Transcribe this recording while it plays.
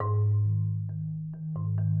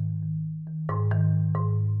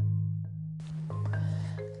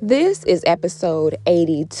This is episode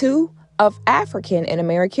 82 of African and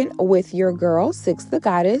American with your girl, Six the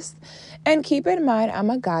Goddess. And keep in mind, I'm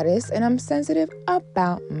a goddess and I'm sensitive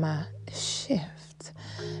about my shift.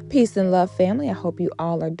 Peace and love, family. I hope you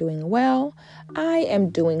all are doing well. I am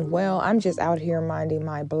doing well. I'm just out here minding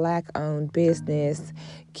my Black-owned business,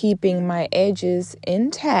 keeping my edges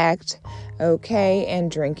intact, okay, and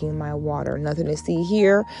drinking my water. Nothing to see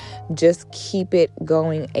here. Just keep it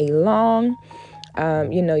going along.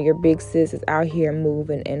 Your big sis is out here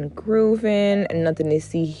moving and grooving. Nothing to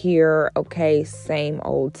see here. Okay, same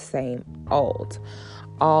old, same old.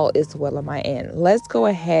 All is well on my end. Let's go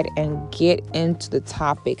ahead and get into the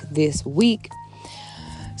topic this week.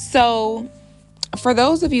 So, for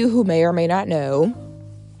those of you who may or may not know,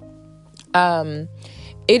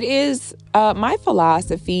 it is my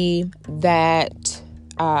philosophy that,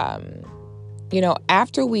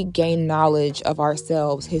 after we gain knowledge of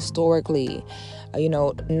ourselves historically,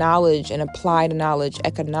 knowledge and applied knowledge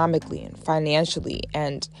economically and financially.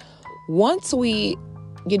 And once we,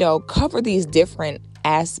 cover these different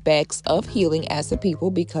aspects of healing as a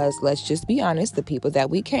people, because let's just be honest, the people that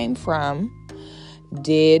we came from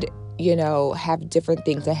did, have different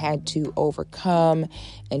things that had to overcome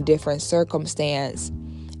and different circumstance.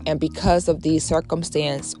 And because of these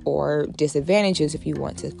circumstance or disadvantages, if you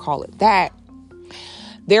want to call it that,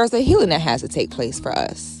 there's a healing that has to take place for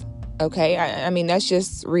us. Okay, I mean, that's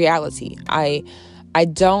just reality. I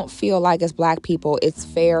don't feel like as Black people, it's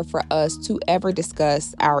fair for us to ever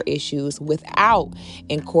discuss our issues without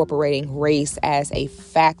incorporating race as a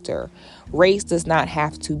factor. Race does not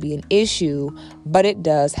have to be an issue, but it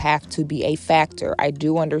does have to be a factor. I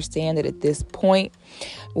do understand that at this point,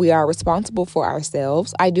 we are responsible for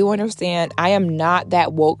ourselves. I do understand I am not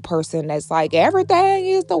that woke person that's like, everything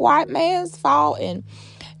is the white man's fault. And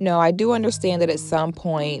no, I do understand that at some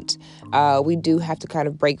point, we do have to kind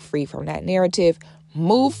of break free from that narrative,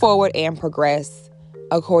 move forward and progress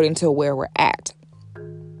according to where we're at.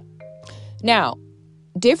 Now,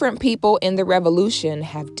 different people in the revolution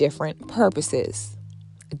have different purposes.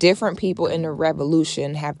 Different people in the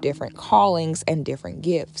revolution have different callings and different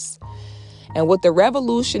gifts. And what the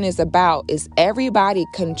revolution is about is everybody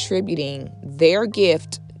contributing their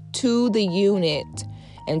gift to the unit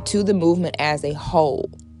and to the movement as a whole.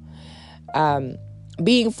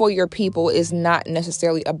 Being for your people is not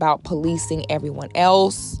necessarily about policing everyone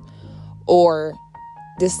else or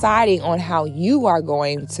deciding on how you are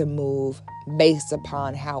going to move based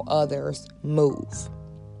upon how others move.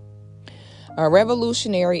 A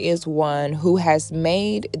revolutionary is one who has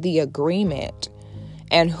made the agreement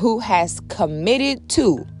and who has committed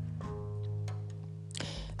to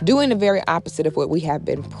doing the very opposite of what we have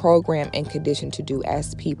been programmed and conditioned to do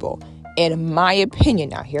as people. In my opinion,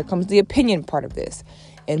 now here comes the opinion part of this.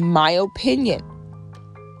 In my opinion,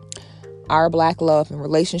 our Black love and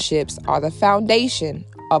relationships are the foundation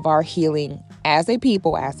of our healing as a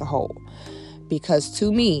people, as a whole. Because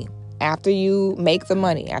to me, after you make the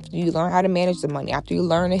money, after you learn how to manage the money, after you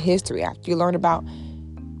learn the history, after you learn about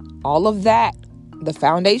all of that, the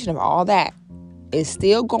foundation of all that is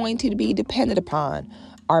still going to be dependent upon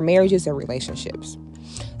our marriages and relationships.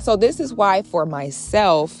 So this is why for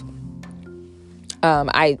myself,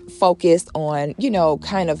 I focus on,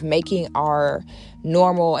 kind of making our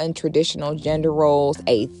normal and traditional gender roles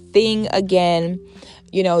a thing again,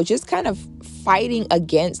 just kind of fighting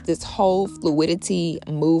against this whole fluidity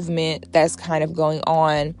movement that's kind of going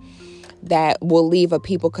on that will leave a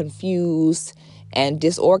people confused and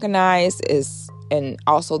disorganized, and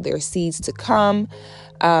also their seeds to come.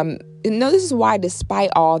 This is why,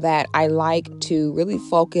 despite all that, I like to really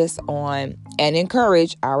focus on and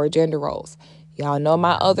encourage our gender roles. Y'all know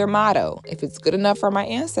my other motto. If it's good enough for my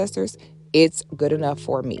ancestors, it's good enough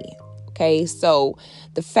for me. Okay, so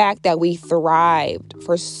the fact that we thrived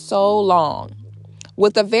for so long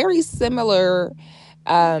with a very similar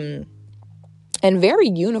and very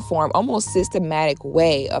uniform, almost systematic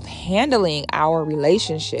way of handling our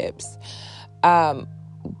relationships.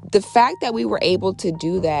 The fact that we were able to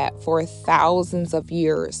do that for thousands of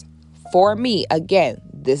years, for me, again,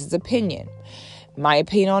 this is opinion. My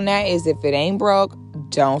opinion on that is if it ain't broke,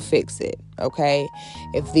 don't fix it. Okay.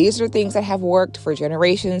 If these are things that have worked for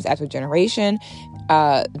generations after generation,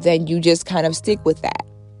 then you just kind of stick with that.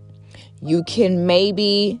 You can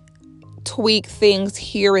maybe tweak things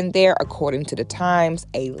here and there according to the times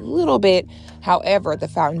a little bit. However, the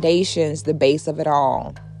foundations, the base of it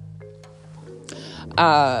all,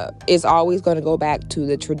 is always going to go back to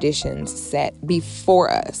the traditions set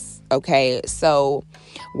before us. Okay. So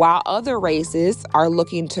while other races are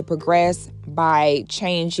looking to progress by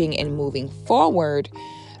changing and moving forward,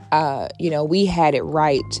 we had it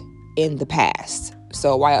right in the past.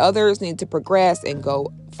 So while others need to progress and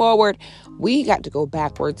go forward, we got to go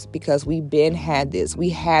backwards because we had this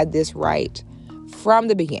right from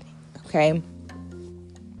the beginning. Okay.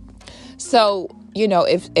 So,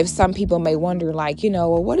 if some people may wonder, like,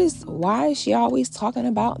 why is she always talking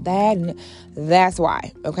about that? And that's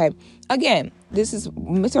why. Okay. Again, these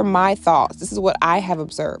are my thoughts. This is what I have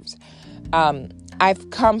observed. I've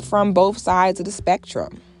come from both sides of the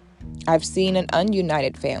spectrum. I've seen an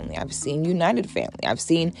ununited family. I've seen united family. I've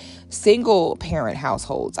seen single parent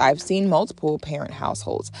households. I've seen multiple parent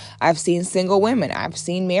households. I've seen single women. I've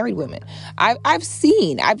seen married women.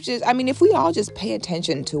 If we all just pay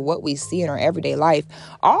attention to what we see in our everyday life,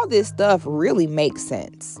 all this stuff really makes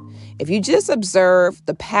sense. If you just observe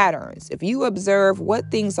the patterns, if you observe what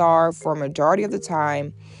things are for a majority of the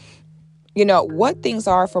time, what things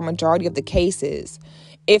are for a majority of the cases,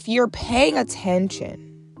 if you're paying attention,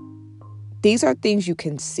 these are things you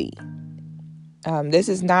can see. This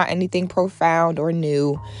is not anything profound or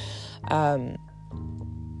new.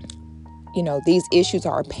 These issues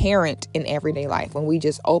are apparent in everyday life when we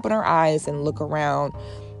just open our eyes and look around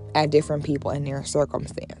at different people and their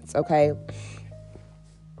circumstance, okay?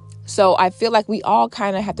 So I feel like we all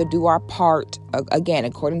kind of have to do our part, again,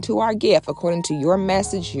 according to our gift, according to your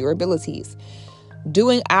message, your abilities,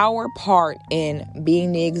 doing our part in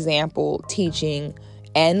being the example, teaching,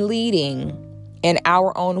 and leading in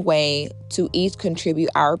our own way to each contribute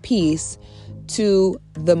our piece to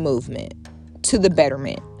the movement, to the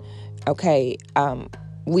betterment. Okay.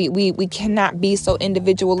 We cannot be so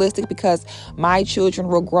individualistic because my children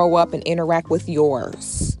will grow up and interact with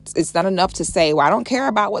yours. It's not enough to say, well, I don't care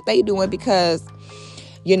about what they doing because,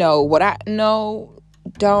 we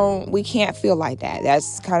can't feel like that.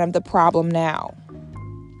 That's kind of the problem now.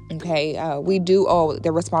 Okay. We do owe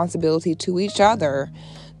the responsibility to each other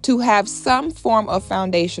to have some form of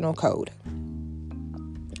foundational code.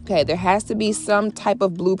 Okay, there has to be some type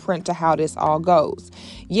of blueprint to how this all goes.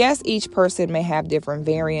 Yes, each person may have different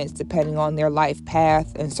variants depending on their life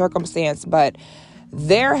path and circumstance, but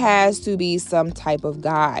there has to be some type of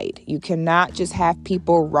guide. You cannot just have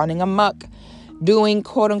people running amok, doing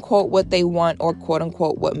quote unquote what they want or quote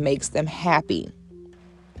unquote what makes them happy.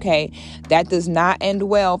 Okay, that does not end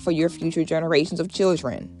well for your future generations of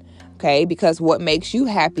children. Okay, because what makes you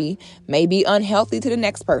happy may be unhealthy to the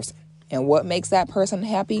next person. And what makes that person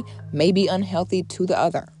happy may be unhealthy to the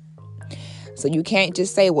other. So you can't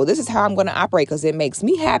just say, well, this is how I'm going to operate because it makes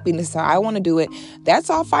me happy and this is how I want to do it. That's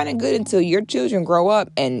all fine and good until your children grow up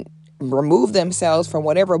and remove themselves from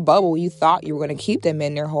whatever bubble you thought you were going to keep them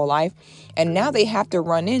in their whole life. And now they have to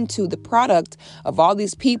run into the product of all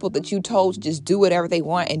these people that you told to just do whatever they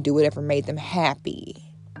want and do whatever made them happy.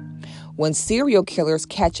 When serial killers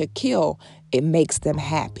catch a kill, it makes them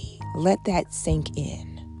happy. Let that sink in.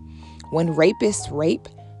 When rapists rape,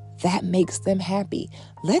 that makes them happy.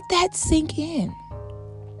 Let that sink in.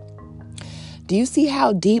 Do you see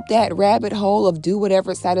how deep that rabbit hole of do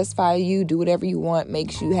whatever satisfies you, do whatever you want,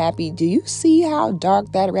 makes you happy? Do you see how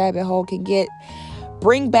dark that rabbit hole can get?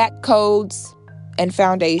 Bring back codes and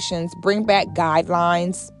foundations. Bring back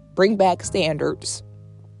guidelines. Bring back standards.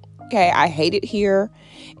 Okay, I hate it here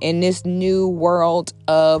in this new world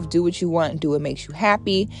of do what you want, do what makes you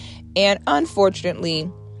happy. And unfortunately,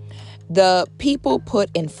 the people put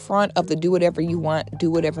in front of the do whatever you want,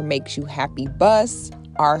 do whatever makes you happy bus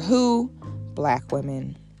are who? Black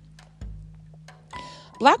women.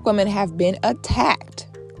 Black women have been attacked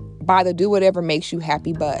by the do whatever makes you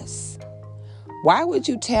happy bus. Why would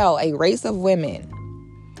you tell a race of women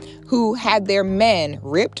who had their men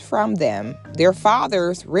ripped from them, their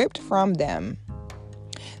fathers ripped from them,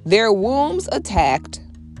 their wombs attacked,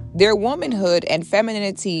 their womanhood and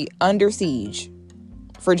femininity under siege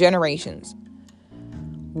for generations?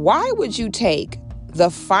 Why would you take the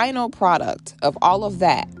final product of all of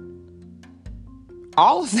that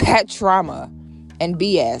trauma and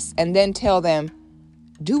BS, and then tell them,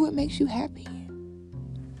 do what makes you happy?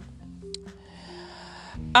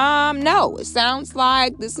 No, it sounds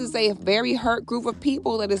like this is a very hurt group of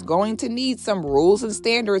people that is going to need some rules and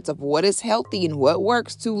standards of what is healthy and what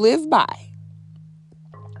works to live by.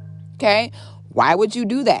 Okay? Why would you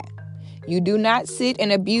do that? You do not sit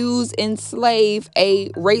and abuse, enslave a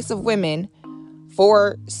race of women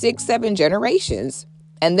for 6-7 generations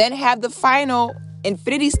and then have the final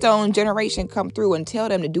Infinity Stone generation come through and tell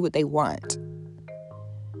them to do what they want.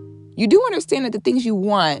 You do understand that the things you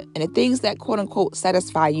want and the things that quote unquote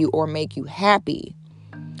satisfy you or make you happy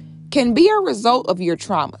can be a result of your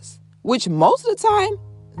traumas, which most of the time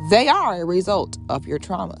they are a result of your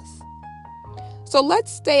traumas. So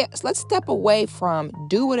let's step away from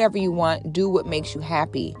do whatever you want, do what makes you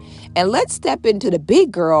happy. And let's step into the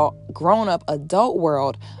big girl, grown up adult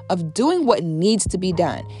world of doing what needs to be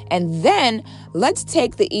done. And then let's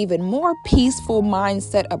take the even more peaceful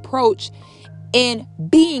mindset approach in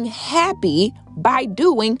being happy by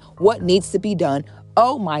doing what needs to be done.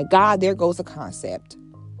 Oh my God, there goes a concept.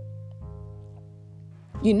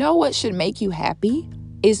 You know what should make you happy?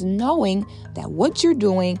 Is knowing that what you're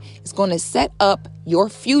doing is going to set up your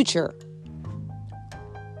future.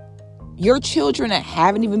 Your children that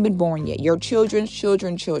haven't even been born yet, your children's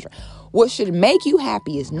children. What should make you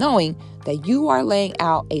happy is knowing that you are laying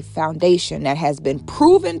out a foundation that has been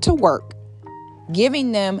proven to work,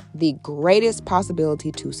 giving them the greatest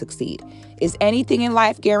possibility to succeed. Is anything in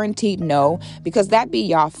life guaranteed? No, because that be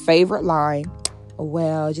y'all favorite line.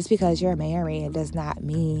 Well, just because you're married does not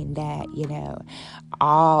mean that,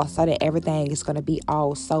 all of a sudden everything is going to be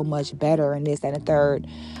so much better and this and the third.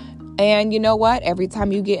 And you know what? Every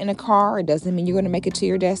time you get in a car, it doesn't mean you're going to make it to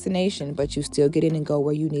your destination, but you still get in and go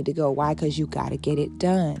where you need to go. Why? Because you got to get it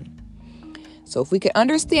done. So if we could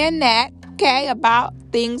understand that, about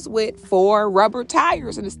things with 4 rubber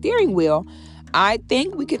tires and a steering wheel, I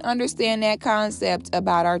think we can understand that concept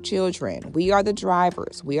about our children. We are the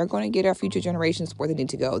drivers. We are going to get our future generations where they need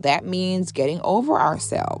to go. That means getting over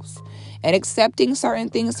ourselves and accepting certain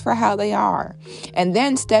things for how they are. And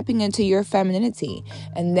then stepping into your femininity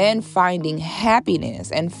and then finding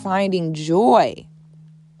happiness and finding joy.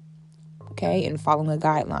 And following a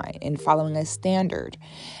guideline and following a standard.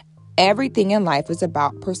 Everything in life is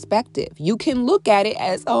about perspective. You can look at it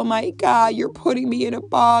as, oh my God, you're putting me in a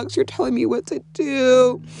box. You're telling me what to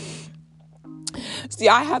do. See,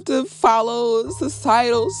 I have to follow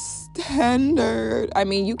societal standard. I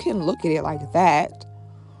mean, you can look at it like that.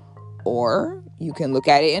 Or you can look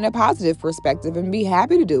at it in a positive perspective and be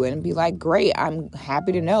happy to do it and be like, great, I'm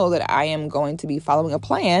happy to know that I am going to be following a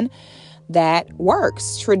plan that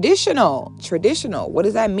works. Traditional. What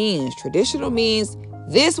does that mean? Traditional means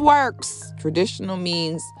this works. Traditional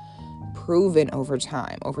means proven over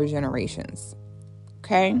time, over generations.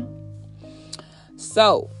 Okay?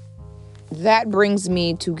 So that brings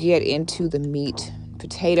me to get into the meat,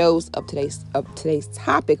 potatoes of today's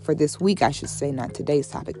topic for this week. I should say not today's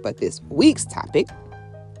topic, but this week's topic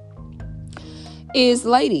is,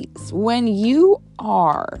 ladies, when you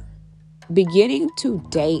are beginning to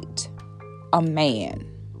date a man,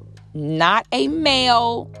 not a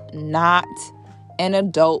male, not an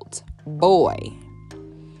adult boy,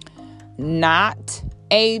 not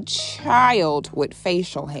a child with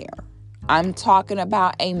facial hair. I'm talking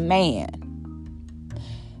about a man.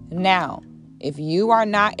 Now, if you are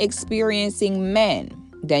not experiencing men,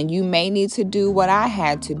 then you may need to do what I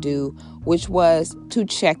had to do, which was to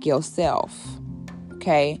check yourself.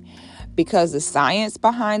 Because the science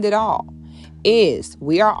behind it all is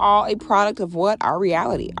we are all a product of what? Our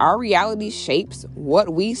reality. Our reality shapes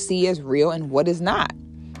what we see as real and what is not.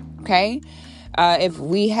 If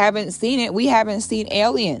we haven't seen it, we haven't seen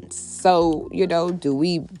aliens. So, do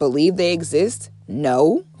we believe they exist?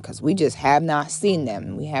 No, because we just have not seen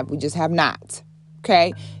them. We just have not.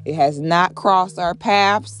 It has not crossed our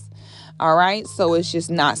paths. All right. So it's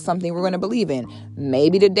just not something we're going to believe in.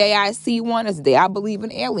 Maybe the day I see one is the day I believe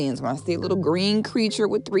in aliens, when I see a little green creature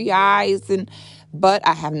with 3 eyes. But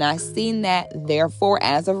I have not seen that. Therefore,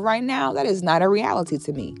 as of right now, that is not a reality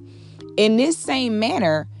to me. In this same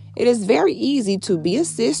manner, it is very easy to be a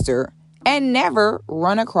sister and never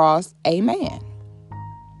run across a man.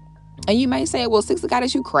 And you may say, well, Six of God,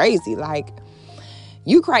 is you crazy? Like,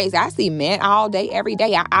 you crazy. I see men all day, every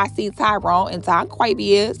day. I see Tyrone and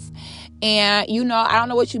Taquavius. And, I don't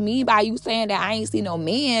know what you mean by you saying that I ain't see no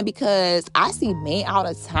men, because I see men all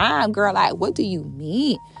the time, girl. Like, what do you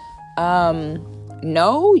mean?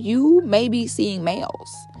 No, you may be seeing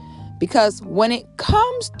males. Because when it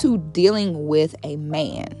comes to dealing with a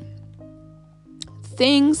man,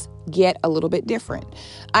 things get a little bit different.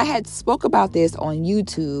 I had spoke about this on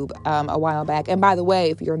YouTube a while back. And by the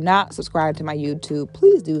way, if you're not subscribed to my YouTube,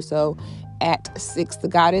 please do so at Six the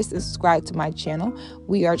Goddess and subscribe to my channel.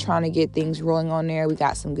 We are trying to get things rolling on there. We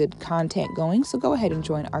got some good content going. So go ahead and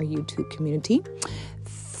join our YouTube community.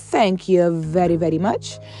 Thank you very, very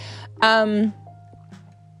much.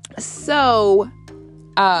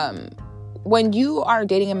 When you are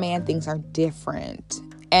dating a man, things are different.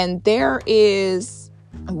 And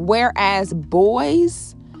whereas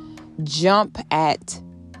boys jump at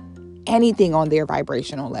anything on their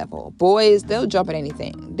vibrational level. Boys, they'll jump at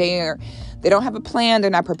anything. They don't have a plan. They're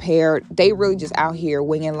not prepared. They really just out here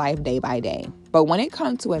winging life day by day. But when it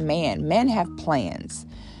comes to a man, men have plans.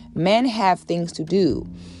 Men have things to do.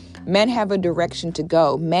 Men have a direction to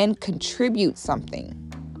go. Men contribute something.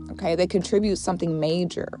 Okay, they contribute something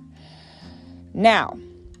major. Now,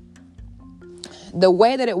 the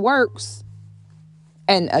way that it works,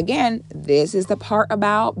 and again, this is the part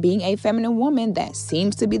about being a feminine woman that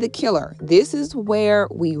seems to be the killer. This is where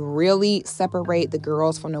we really separate the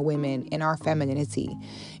girls from the women in our femininity,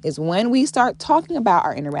 is when we start talking about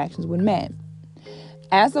our interactions with men.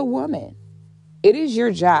 As a woman, it is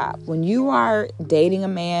your job when you are dating a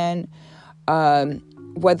man,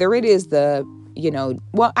 whether it is actually, you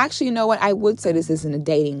know what? I would say this is in a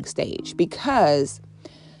dating stage, because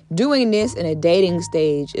doing this in a dating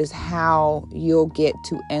stage is how you'll get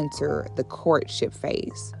to enter the courtship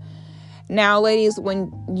phase. Now, ladies,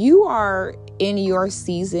 when you are in your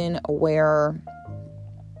season where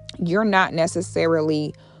you're not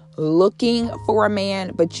necessarily looking for a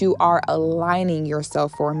man, but you are aligning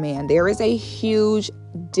yourself for a man, there is a huge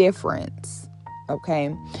difference.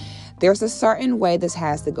 Okay? There's a certain way this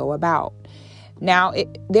has to go about. Now,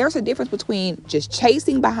 there's a difference between just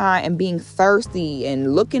chasing behind and being thirsty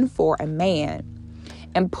and looking for a man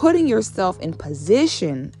and putting yourself in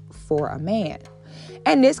position for a man.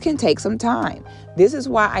 And this can take some time. This is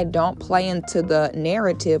why I don't play into the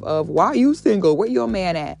narrative of, why are you single? Where your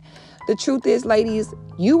man at? The truth is, ladies,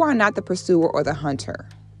 you are not the pursuer or the hunter.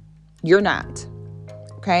 You're not.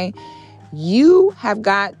 Okay? You have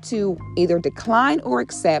got to either decline or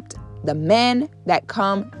accept the men that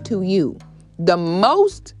come to you. The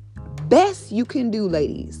most best you can do,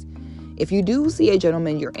 ladies, if you do see a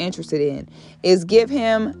gentleman you're interested in, is give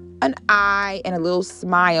him an eye and a little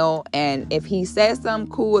smile. And if he says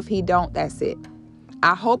something, cool. If he don't, that's it.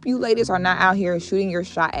 I hope you ladies are not out here shooting your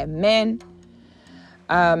shot at men.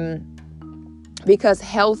 Because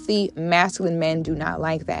healthy masculine men do not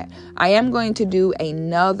like that. I am going to do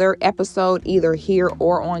another episode either here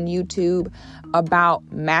or on YouTube about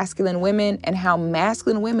masculine women and how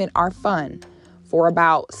masculine women are fun for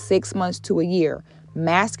about 6 months to a year.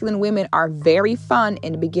 Masculine women are very fun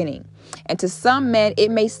in the beginning. And to some men, it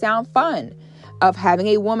may sound fun of having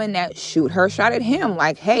a woman that shoot her shot at him.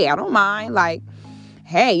 Like, hey, I don't mind. Like,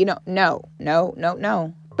 hey, no.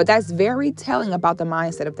 But that's very telling about the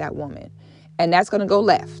mindset of that woman. And that's going to go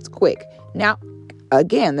left quick. Now,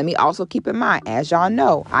 again, let me also keep in mind, as y'all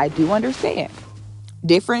know, I do understand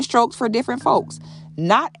different strokes for different folks.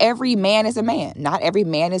 Not every man is a man. Not every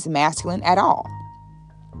man is masculine at all.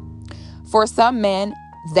 For some men,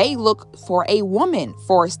 they look for a woman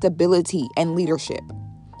for stability and leadership.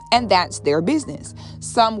 And that's their business.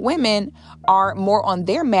 Some women are more on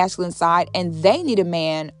their masculine side and they need a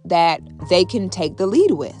man that they can take the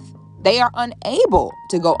lead with. They are unable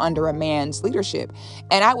to go under a man's leadership.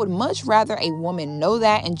 And I would much rather a woman know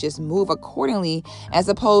that and just move accordingly, as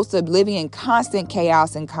opposed to living in constant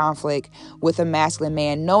chaos and conflict with a masculine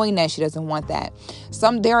man, knowing that she doesn't want that.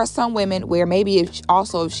 There are some women where maybe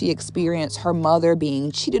if she experienced her mother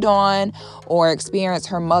being cheated on, or experience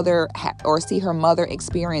her mother or see her mother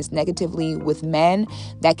experience negatively with men,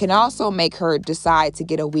 that can also make her decide to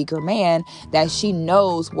get a weaker man that she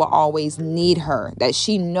knows will always need her, that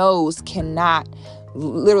she knows cannot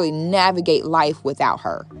literally navigate life without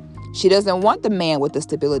her. She doesn't want the man with the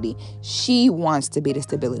stability. She wants to be the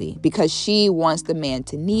stability because she wants the man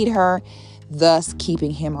to need her, thus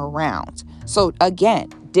keeping him around. So again,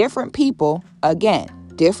 different people, again,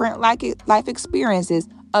 different life experiences,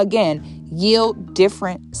 again, yield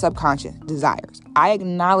different subconscious desires. I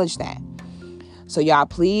acknowledge that. So y'all,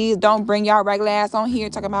 please don't bring y'all regular ass on here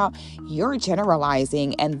talking about you're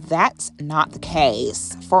generalizing, and that's not the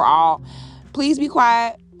case for all. Please be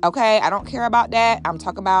quiet, okay? I don't care about that. I'm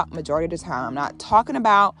talking about majority of the time. I'm not talking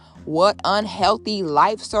about what unhealthy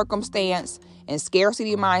life circumstance and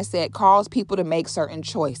scarcity mindset cause people to make certain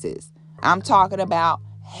choices. I'm talking about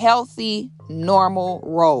healthy, normal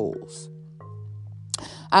roles.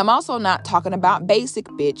 I'm also not talking about basic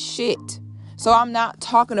bitch shit. So I'm not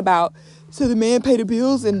talking about, so the man pay the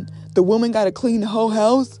bills and the woman got to clean the whole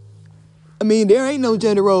house. I mean, there ain't no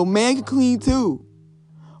gender role. Man can clean too.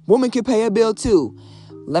 Woman can pay a bill too.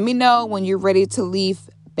 Let me know when you're ready to leave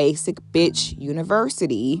basic bitch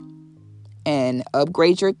university and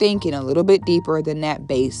upgrade your thinking a little bit deeper than that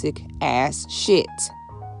basic ass shit.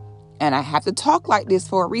 And I have to talk like this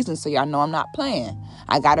for a reason, so y'all know I'm not playing.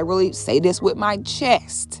 I got to really say this with my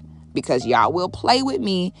chest, because y'all will play with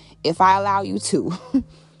me if I allow you to.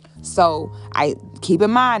 So I keep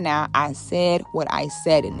in mind now, I said what I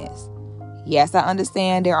said in this. Yes, I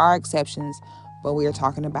understand there are exceptions, but we are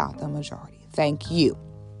talking about the majority. Thank you.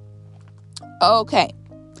 Okay.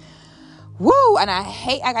 Woo! And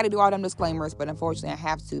I got to do all them disclaimers, but unfortunately I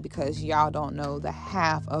have to, because y'all don't know the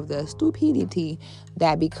half of the stupidity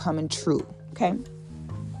that be coming true. Okay?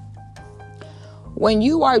 When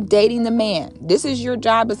you are dating the man, this is your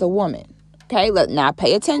job as a woman. Okay? Now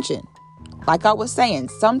pay attention. Like I was saying,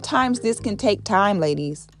 sometimes this can take time,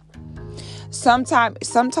 ladies.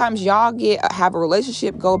 Sometimes y'all have a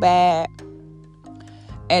relationship go bad,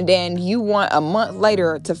 and then you want a month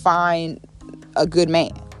later to find a good man.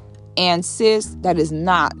 And sis, that is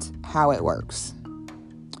not how it works.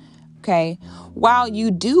 Okay? While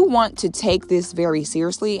you do want to take this very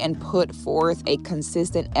seriously and put forth a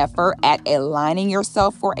consistent effort at aligning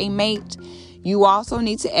yourself for a mate, you also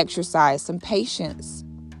need to exercise some patience.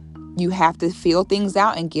 You have to feel things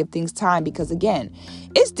out and give things time, because again,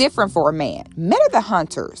 it's different for a man. Men are the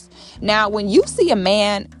hunters. Now, when you see a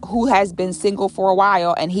man who has been single for a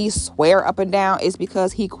while and he swear up and down it's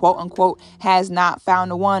because he quote unquote has not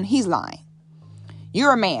found the one, he's lying.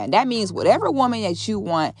 You're a man. That means whatever woman that you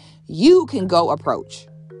want, you can go approach.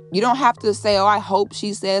 You don't have to say, oh, I hope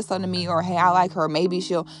she says something to me, or hey, I like her, maybe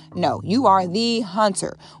she'll. No, you are the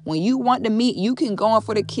hunter. When you want to meet, you can go in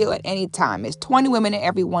for the kill at any time. It's 20 women in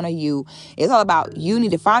every one of you. It's all about you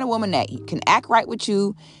need to find a woman that can act right with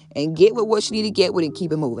you and get with what you need to get with and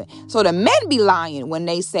keep it moving. So the men be lying when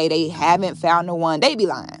they say they haven't found the one. They be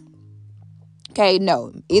lying. Okay,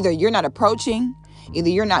 no. Either you're not approaching, either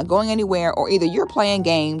you're not going anywhere, or either you're playing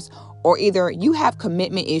games, or either you have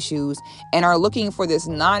commitment issues and are looking for this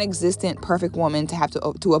non-existent perfect woman to have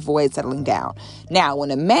to avoid settling down. Now, when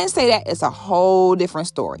the men say that, it's a whole different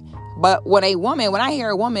story. But when I hear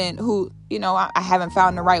a woman who, I haven't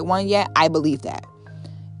found the right one yet, I believe that.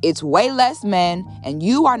 It's way less men, and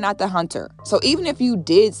you are not the hunter. So even if you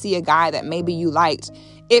did see a guy that maybe you liked,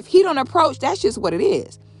 if he don't approach, that's just what it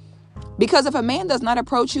is. Because if a man does not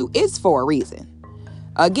approach you, it's for a reason.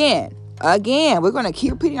 Again, we're going to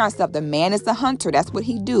keep repeating ourselves. The man is the hunter. That's what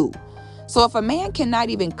he do. So if a man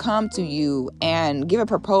cannot even come to you and give a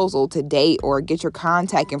proposal to date or get your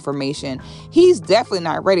contact information, he's definitely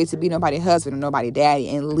not ready to be nobody's husband or nobody's daddy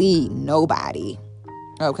and lead nobody.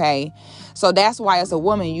 Okay? So that's why as a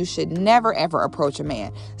woman, you should never, ever approach a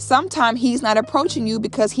man. Sometimes he's not approaching you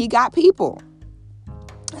because he got people.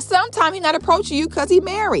 Sometimes he's not approaching you because he's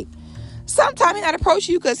married. Sometimes he's not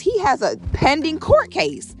approaching you because he has a pending court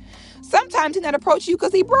case. Sometimes he's not approaching you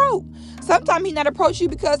because he broke. Sometimes he's not approaching you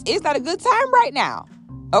because it's not a good time right now.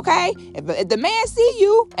 Okay? If the man see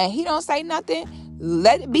you and he don't say nothing,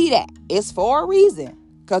 let it be that. It's for a reason.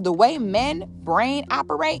 Because the way men brain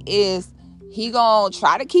operate is he gonna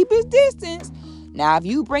try to keep his distance. Now, if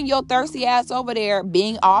you bring your thirsty ass over there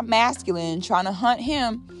being all masculine, trying to hunt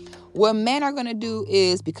him, what men are gonna do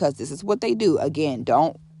is, because this is what they do. Again,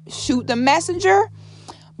 don't shoot the messenger.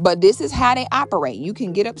 But this is how they operate. You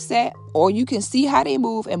can get upset, or you can see how they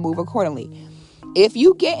move and move accordingly. If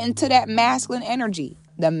you get into that masculine energy,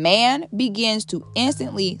 the man begins to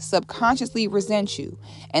instantly, subconsciously resent you.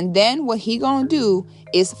 And then what he gonna do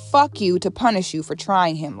is fuck you to punish you for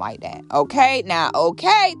trying him like that. Okay? Now,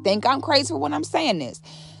 think I'm crazy for when I'm saying this.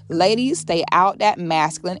 Ladies, stay out that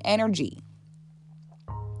masculine energy.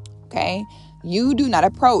 Okay? You do not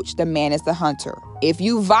approach. The man is the hunter. If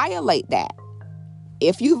you violate that,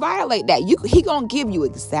 he gonna give you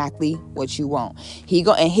exactly what you want.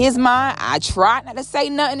 In his mind, I tried not to say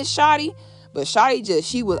nothing to Shawty, but Shawty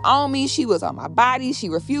she was on me. She was on my body. She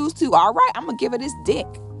refused to. All right, I'm gonna give her this dick.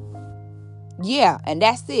 Yeah, and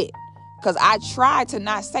that's it. Because I tried to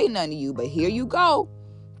not say nothing to you, but here you go.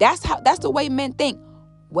 That's the way men think,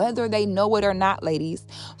 whether they know it or not, ladies.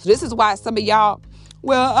 So this is why some of y'all,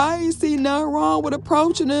 well, I ain't see nothing wrong with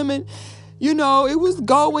approaching him, and it was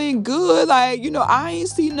going good. I ain't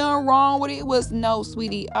see nothing wrong with it. It was no,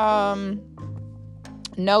 sweetie. No,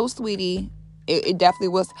 sweetie. It definitely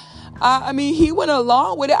was. He went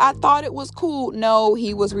along with it. I thought it was cool. No,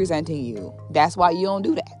 he was resenting you. That's why you don't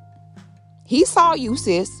do that. He saw you,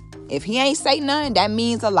 sis. If he ain't say nothing, that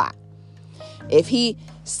means a lot. If he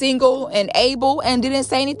single and able and didn't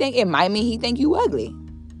say anything, it might mean he think you ugly.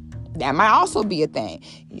 That might also be a thing.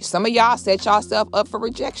 Some of y'all set yourself up for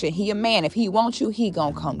rejection. He a man. If he wants you, he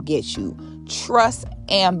gonna come get you. Trust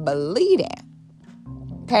and believe that.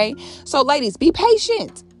 Okay? So ladies, be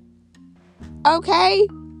patient. Okay?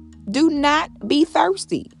 Do not be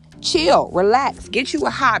thirsty. Chill, relax, get you a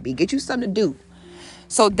hobby, get you something to do.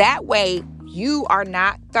 So that way you are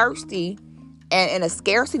not thirsty and in a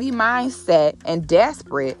scarcity mindset and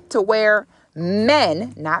desperate to where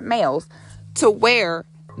men, not males, to where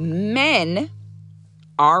men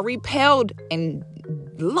are repelled and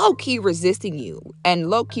low-key resisting you and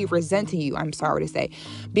low-key resenting you, I'm sorry to say,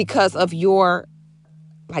 because of your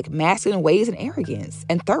like masculine ways and arrogance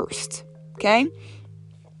and thirst. Okay?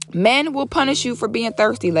 Men will punish you for being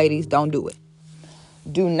thirsty, ladies. Don't do it.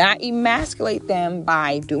 Do not emasculate them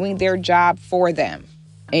by doing their job for them.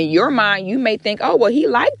 In your mind, you may think, oh, well, he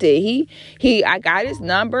liked it. I got his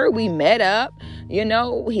number. We met up.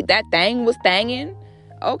 That thing was thanging.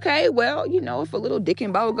 Okay, well, if a little dick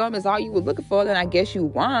and bubble gum is all you were looking for, then I guess you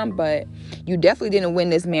won. But you definitely didn't win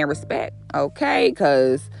this man respect. Okay,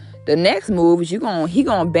 because the next move is he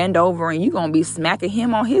gonna bend over and you gonna be smacking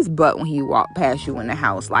him on his butt when he walk past you in the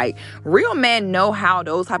house. Like, real men know how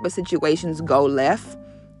those type of situations go left.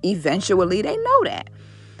 Eventually, they know that.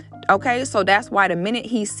 Okay, so that's why the minute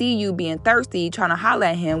he see you being thirsty, trying to holler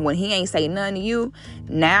at him when he ain't say nothing to you,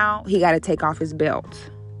 now he got to take off his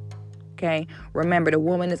belt. Okay, remember, the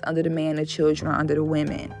woman is under the man, the children are under the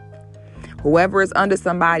women. Whoever is under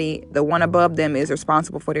somebody, the one above them is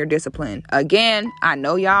responsible for their discipline. Again, I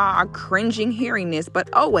know y'all are cringing hearing this, but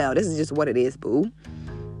oh well, this is just what it is, boo.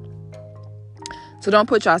 So don't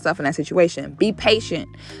put yourself in that situation. Be patient.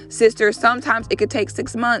 Sisters, sometimes it could take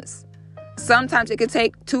 6 months. Sometimes it could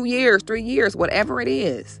take 2 years, 3 years, whatever it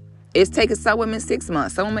is. It's taking some women 6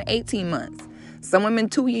 months, some women 18 months, some women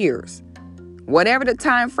 2 years. Whatever the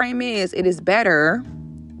time frame is, it is better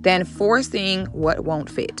than forcing what won't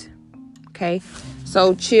fit. Okay?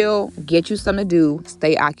 So chill, get you something to do,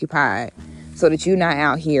 stay occupied so that you're not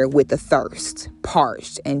out here with the thirst,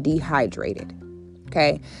 parched and dehydrated.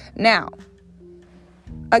 Okay? Now,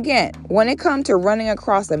 again, when it comes to running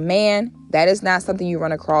across a man, that is not something you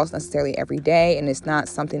run across necessarily every day, and it's not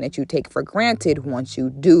something that you take for granted once you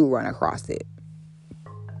do run across it.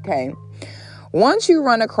 Okay? Once you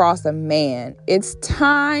run across a man, it's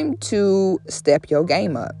time to step your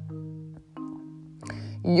game up.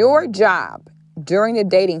 Your job during the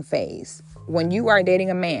dating phase, when you are dating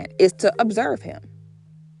a man, is to observe him.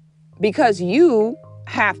 Because you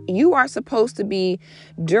are supposed to be,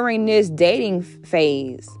 during this dating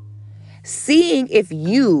phase, seeing if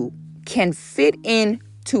you can fit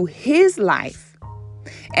into his life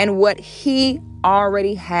and what he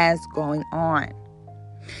already has going on.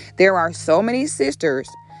 There are so many sisters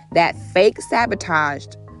that fake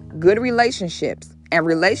sabotaged good relationships and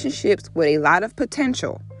relationships with a lot of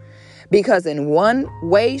potential because in one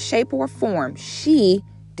way, shape, or form, she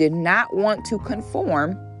did not want to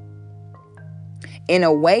conform in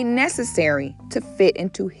a way necessary to fit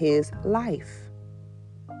into his life.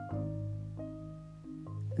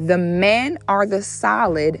 The men are the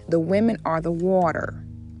solid, the women are the water.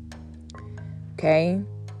 Okay?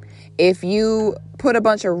 If you put a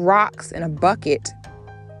bunch of rocks in a bucket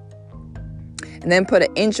and then put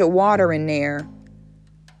 1 inch of water in there,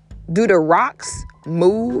 do the rocks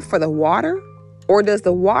move for the water? Or does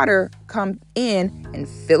the water come in and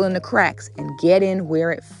fill in the cracks and get in where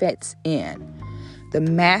it fits in? The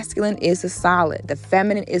masculine is the solid. The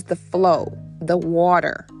feminine is the flow, the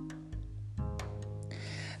water.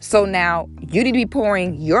 So now you need to be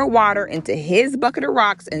pouring your water into his bucket of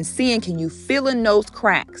rocks and seeing, can you fill in those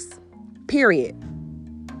cracks? Period.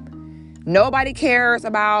 Nobody cares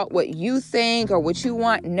about what you think or what you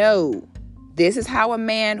want. No. This is how a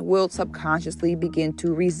man will subconsciously begin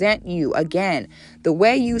to resent you. Again, the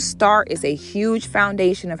way you start is a huge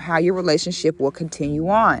foundation of how your relationship will continue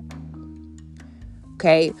on.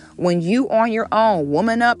 Okay? When you on your own,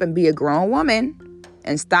 woman up and be a grown woman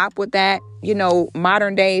and stop with that,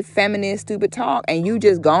 modern day feminist stupid talk, and you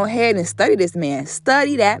just go ahead and study this man.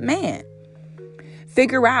 Study that man.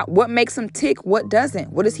 Figure out what makes him tick, what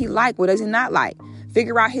doesn't. What does he like? What does he not like?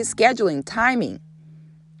 Figure out his scheduling, timing.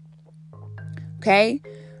 Okay?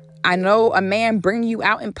 I know a man bringing you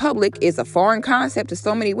out in public is a foreign concept to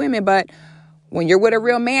so many women, but when you're with a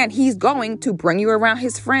real man, he's going to bring you around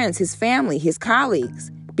his friends, his family, his colleagues,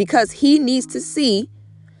 because he needs to see,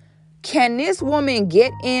 can this woman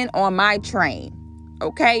get in on my train?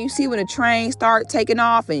 Okay, you see when the train start taking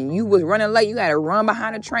off and you was running late, you got to run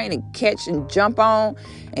behind the train and catch and jump on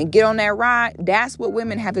and get on that ride. That's what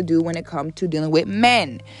women have to do when it comes to dealing with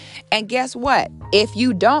men. And guess what? If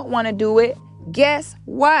you don't want to do it, guess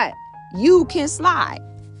what? You can slide.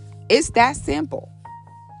 It's that simple.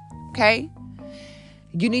 Okay?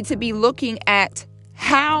 You need to be looking at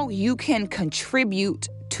how you can contribute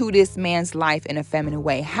to this man's life in a feminine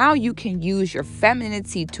way, how you can use your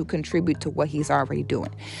femininity to contribute to what he's already doing.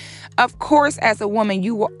 Of course, as a woman,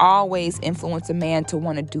 you will always influence a man to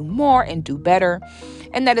want to do more and do better,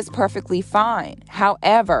 and that is perfectly fine.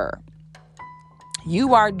 However,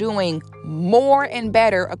 you are doing more and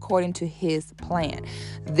better according to his plan.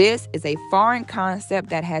 This is a foreign concept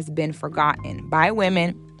that has been forgotten by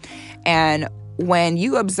women, and when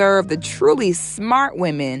you observe the truly smart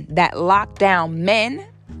women that lock down men,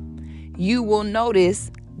 you will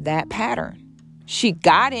notice that pattern. She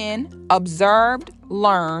got in, observed,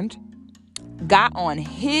 learned, got on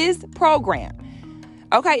his program.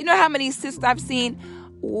 Okay, you know how many sisters I've seen?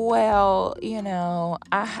 Well,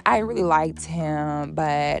 I really liked him,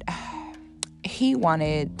 but he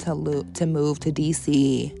wanted to move to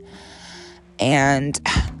DC. And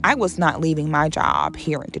I was not leaving my job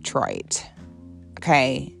here in Detroit.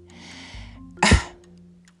 Okay.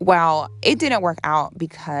 Well, it didn't work out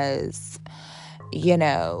because,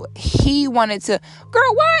 he wanted to,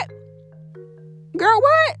 girl,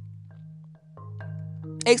 what?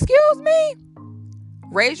 Excuse me?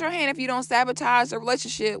 Raise your hand if you don't sabotage a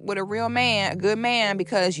relationship with a real man, a good man,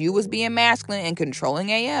 because you was being masculine and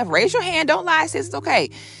controlling AF. Raise your hand. Don't lie, sis. It's okay.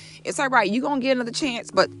 It's all right. You're going to get another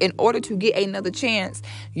chance. But in order to get another chance,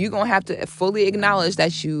 you're going to have to fully acknowledge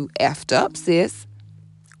that you effed up, sis.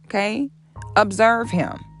 Okay? Observe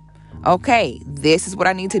him. Okay, this is what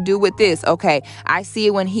I need to do with this. Okay, I see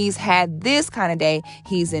it when he's had this kind of day,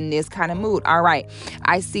 he's in this kind of mood. All right,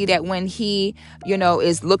 I see that when he,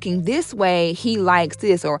 is looking this way, he likes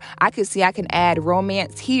this. Or I can see I can add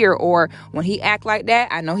romance here. Or when he act like that,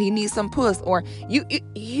 I know he needs some puss. Or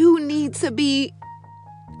you need to be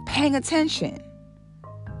paying attention.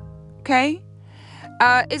 Okay,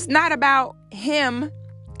 it's not about him.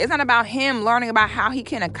 It's not about him learning about how he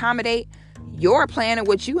can accommodate your plan and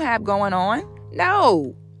what you have going on.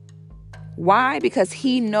 No. Why? Because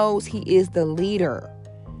he knows he is the leader.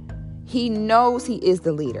 He knows he is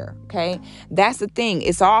the leader. Okay. That's the thing.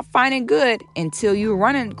 It's all fine and good until you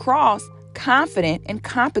run across confident and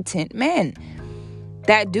competent men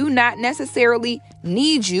that do not necessarily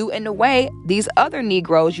need you in the way these other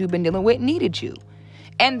Negroes you've been dealing with needed you.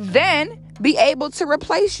 And then be able to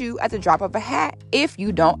replace you at the drop of a hat if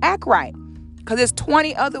you don't act right. Because there's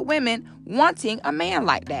 20 other women wanting a man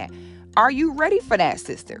like that. Are you ready for that,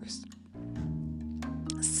 sisters?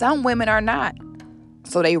 Some women are not.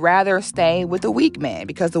 So they rather stay with the weak man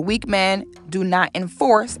because the weak men do not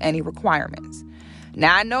enforce any requirements.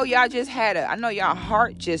 Now, I know y'all I know y'all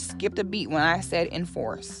heart just skipped a beat when I said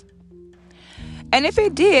enforce. And if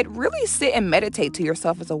it did, really sit and meditate to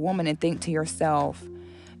yourself as a woman and think to yourself,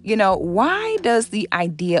 why does the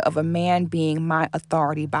idea of a man being my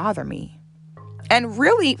authority bother me? And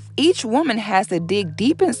really, each woman has to dig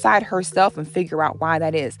deep inside herself and figure out why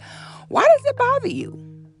that is. Why does it bother you?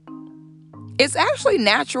 It's actually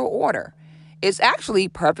natural order. It's actually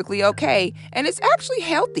perfectly okay. And it's actually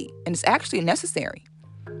healthy. And it's actually necessary.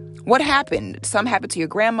 What happened? Something happened to your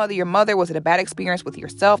grandmother, your mother? Was it a bad experience with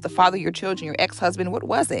yourself, the father of your children, your ex-husband? What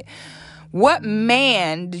was it? What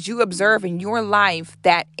man did you observe in your life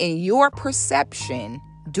that in your perception,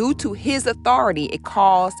 due to his authority, it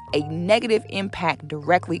caused a negative impact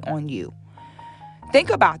directly on you? Think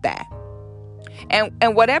about that.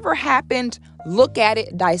 And whatever happened, look at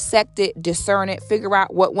it, dissect it, discern it, figure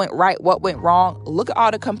out what went right, what went wrong. Look at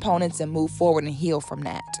all the components and move forward and heal from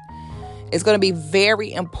that. It's going to be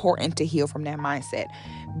very important to heal from that mindset.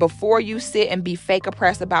 Before you sit and be fake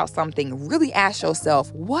oppressed about something, really ask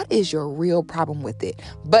yourself, what is your real problem with it?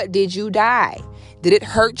 But did you die? Did it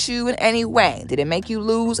hurt you in any way? Did it make you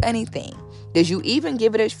lose anything? Did you even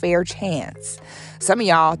give it a fair chance? Some of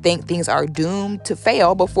y'all think things are doomed to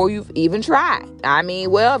fail before you've even tried. I mean,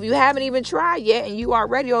 well, if you haven't even tried yet and you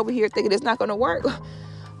already over here thinking it's not going to work,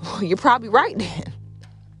 well, you're probably right then.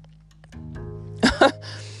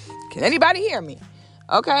 Can anybody hear me?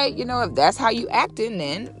 Okay, if that's how you acting,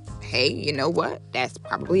 then, hey, you know what? That's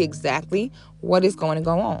probably exactly what is going to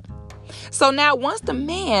go on. So now once the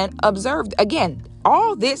man observed, again,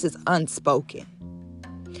 all this is unspoken.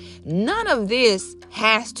 None of this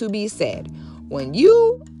has to be said. When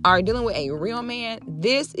you are dealing with a real man,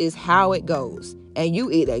 this is how it goes. And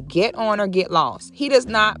you either get on or get lost. He does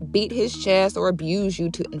not beat his chest or abuse you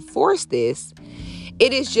to enforce this.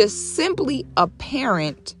 It is just simply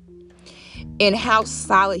apparent in how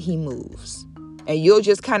solid he moves. And you'll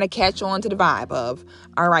just kind of catch on to the vibe of,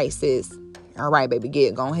 all right, sis. All right, baby,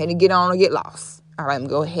 go ahead and get on or get lost. All right, let me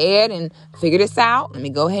go ahead and figure this out. Let me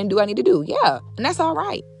go ahead and do what I need to do. Yeah, and that's all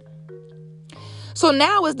right. So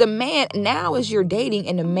now as you're dating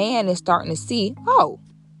and the man is starting to see, oh,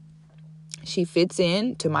 she fits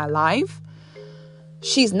into my life.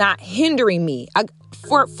 She's not hindering me.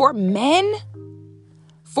 For men,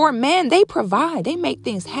 they provide. They make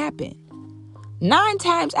things happen. 9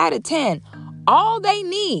 times out of 10, all they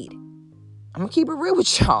need, I'm going to keep it real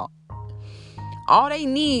with y'all. All they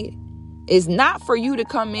need is not for you to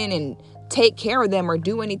come in and take care of them or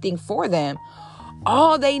do anything for them.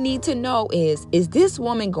 All they need to know is this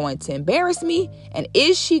woman going to embarrass me? And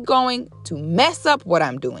is she going to mess up what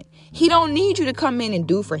I'm doing? He don't need you to come in and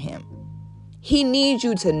do for him. He needs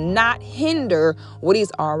you to not hinder what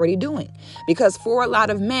he's already doing. Because for a lot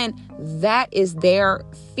of men, that is their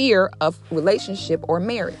fear of relationship or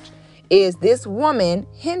marriage. Is this woman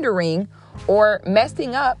hindering or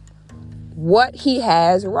messing up what he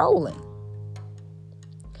has rolling?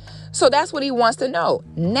 So that's what he wants to know.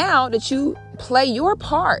 Now that you play your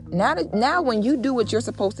part, now when you do what you're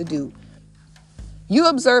supposed to do, you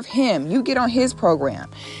observe him, you get on his program,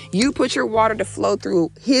 you put your water to flow through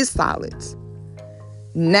his solids.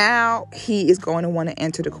 Now he is going to want to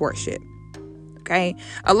enter the courtship. Okay.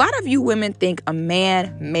 A lot of you women think a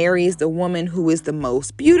man marries the woman who is the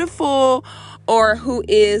most beautiful or who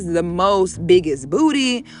is the most biggest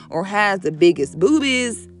booty or has the biggest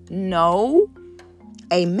boobies. No.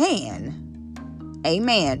 A man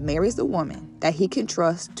marries the woman that he can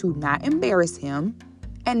trust to not embarrass him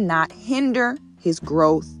and not hinder his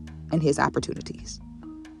growth and his opportunities.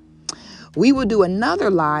 We will do another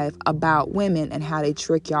live about women and how they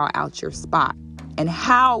trick y'all out your spot and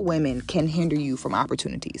how women can hinder you from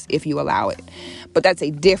opportunities if you allow it. But that's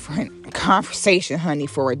a different conversation, honey,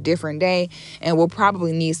 for a different day. And we'll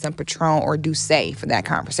probably need some Patron or Douce for that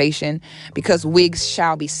conversation because wigs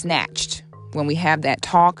shall be snatched when we have that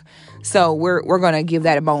talk. So we're going to give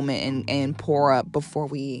that a moment and pour up before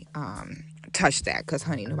we touch that because,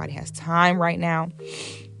 honey, nobody has time right now.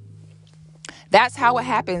 That's how it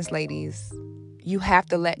happens, ladies. You have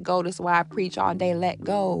to let go. That's why I preach all day, let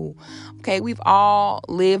go. Okay, we've all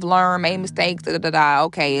lived, learned, made mistakes,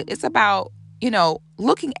 Okay, it's about,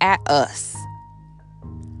 looking at us.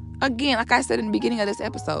 Again, like I said in the beginning of this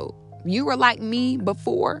episode, you were like me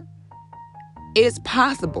before. It's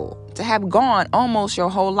possible to have gone almost your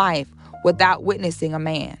whole life without witnessing a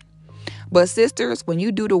man. But sisters, when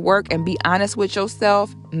you do the work and be honest with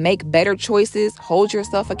yourself, make better choices, hold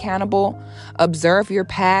yourself accountable, observe your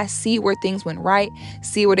past, see where things went right,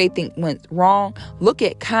 see where they think went wrong, look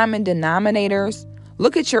at common denominators,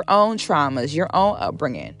 look at your own traumas, your own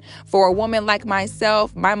upbringing. For a woman like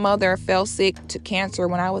myself, my mother fell sick to cancer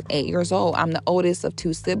when I was 8 years old. I'm the oldest of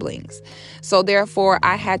 2 siblings. So therefore,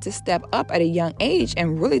 I had to step up at a young age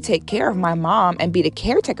and really take care of my mom and be the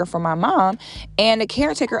caretaker for my mom and the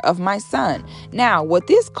caretaker of my son. Now, what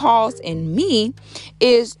this calls in me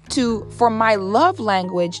is for my love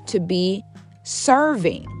language to be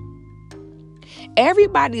serving.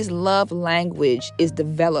 Everybody's love language is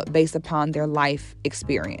developed based upon their life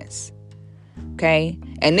experience. Okay?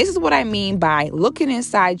 And this is what I mean by looking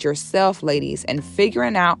inside yourself, ladies, and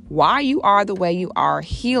figuring out why you are the way you are,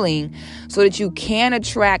 healing so that you can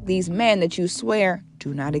attract these men that you swear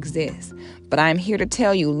do not exist. But I'm here to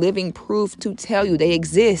tell you, living proof to tell you they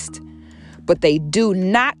exist, but they do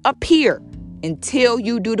not appear until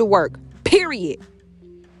you do the work. Period.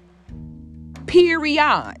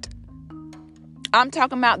 I'm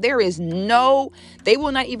talking about they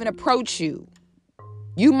will not even approach you.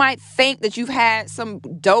 You might think that you've had some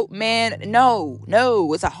dope man. No,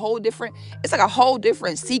 it's like a whole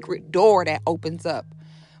different secret door that opens up.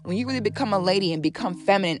 When you really become a lady and become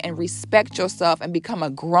feminine and respect yourself and become a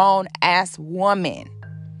grown ass woman,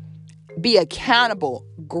 be accountable,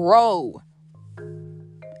 grow,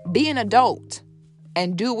 be an adult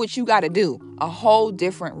and do what you got to do. A whole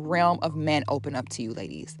different realm of men open up to you,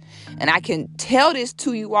 ladies. And I can tell this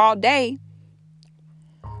to you all day,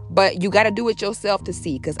 but you got to do it yourself to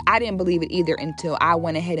see, because I didn't believe it either until I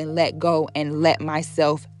went ahead and let go and let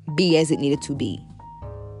myself be as it needed to be.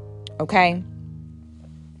 Okay?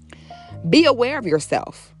 Be aware of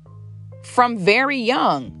yourself. From very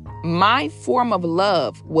young, my form of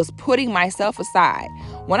love was putting myself aside.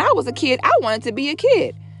 When I was a kid, I wanted to be a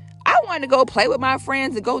kid. I wanted to go play with my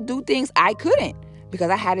friends and go do things I couldn't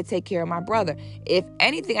because I had to take care of my brother. If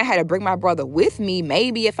anything, I had to bring my brother with me,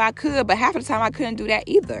 maybe if I could, but half of the time I couldn't do that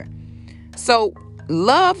either. So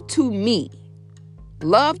love to me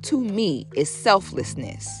is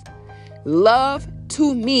selflessness. Love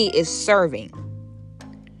to me is serving.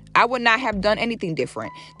 I would not have done anything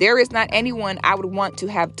different. There is not anyone I would want to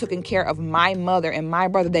have taken care of my mother and my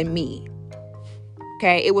brother than me.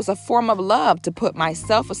 Okay, it was a form of love to put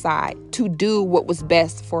myself aside to do what was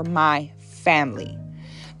best for my family,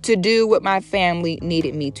 to do what my family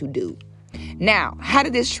needed me to do. Now, how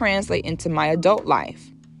did this translate into my adult life?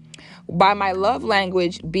 By my love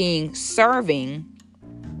language being serving,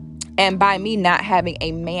 and by me not having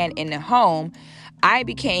a man in the home, I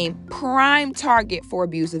became prime target for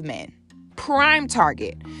abusive men. Prime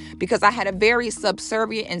target, because I had a very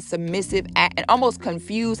subservient and submissive and almost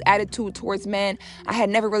confused attitude towards men. I had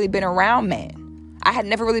never really been around men. I had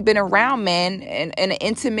never really been around men in an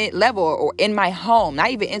intimate level or in my home, not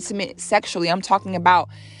even intimate sexually. I'm talking about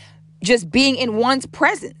just being in one's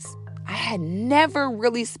presence. I had never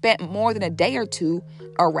really spent more than a day or two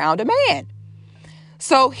around a man.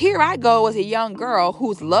 So here I go as a young girl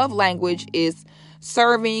whose love language is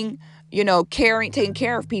serving, caring, taking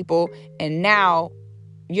care of people. And now,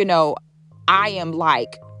 I am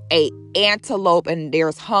like a antelope and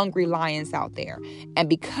there's hungry lions out there. And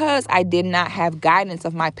because I did not have guidance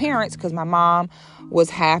of my parents, because my mom was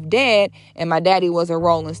half dead and my daddy was a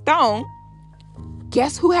Rolling Stone,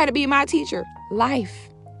 guess who had to be my teacher? Life.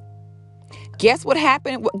 Guess what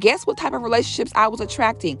happened? Guess what type of relationships I was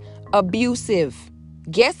attracting? Abusive.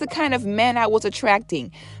 Guess the kind of men I was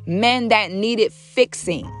attracting? Men that needed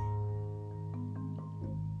fixing.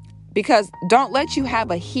 Because don't let you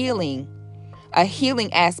have a healing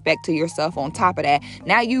aspect to yourself on top of that.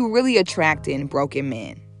 Now you really attracting broken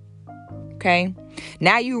men. Okay?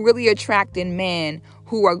 Now you really attracting men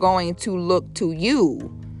who are going to look to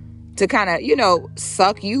you to kind of,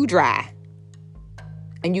 suck you dry.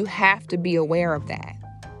 And you have to be aware of that.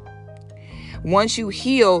 Once you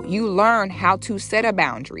heal, you learn how to set a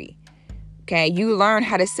boundary. Okay? You learn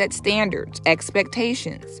how to set standards,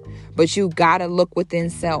 expectations. But you gotta look within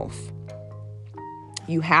self.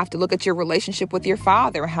 You have to look at your relationship with your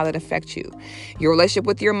father and how that affects you. Your relationship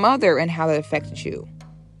with your mother and how that affected you.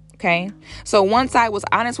 Okay? So once I was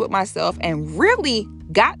honest with myself and really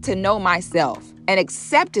got to know myself and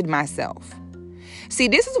accepted myself. See,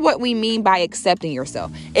 this is what we mean by accepting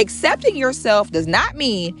yourself. Accepting yourself does not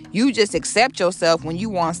mean you just accept yourself when you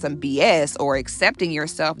want some BS or accepting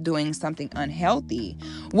yourself doing something unhealthy.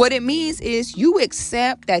 What it means is you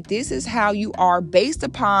accept that this is how you are based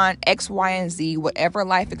upon X, Y, and Z, whatever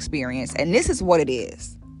life experience, and this is what it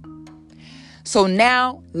is. So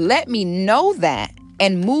now let me know that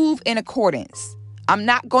and move in accordance. I'm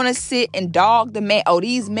not going to sit and dog the man. Oh,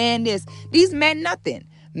 these men nothing.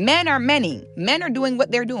 Men are menning. Men are doing what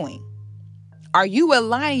they're doing. Are you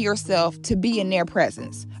aligning yourself to be in their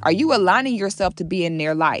presence? Are you aligning yourself to be in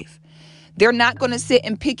their life? They're not going to sit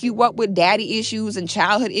and pick you up with daddy issues and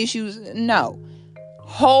childhood issues. No.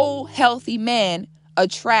 Whole, healthy men are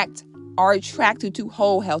attracted to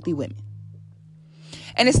whole, healthy women.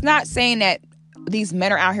 And it's not saying that these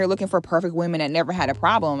men are out here looking for perfect women that never had a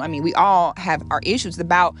problem. I mean, we all have our issues.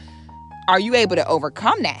 About, are you able to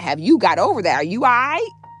overcome that? Have you got over that? Are you all right?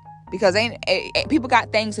 Because people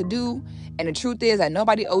got things to do. And the truth is that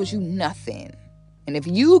nobody owes you nothing. And if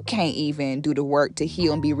you can't even do the work to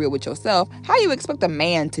heal and be real with yourself, how do you expect a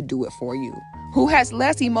man to do it for you who has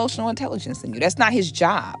less emotional intelligence than you? That's not his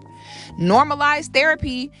job. Normalize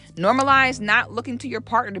therapy. Normalize not looking to your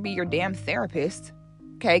partner to be your damn therapist.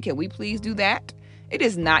 Okay, can we please do that? It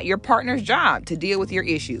is not your partner's job to deal with your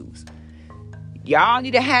issues. Y'all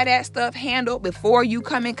need to have that stuff handled before you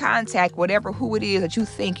come in contact with who it is that you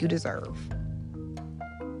think you deserve.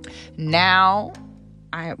 Now,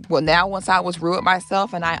 once I was real with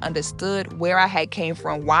myself and I understood where I had came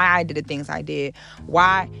from, why I did the things I did,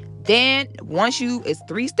 then it's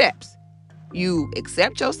 3 steps. You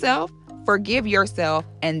accept yourself, forgive yourself,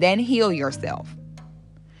 and then heal yourself.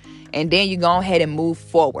 And then you go ahead and move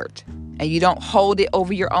forward. And you don't hold it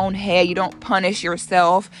over your own head. You don't punish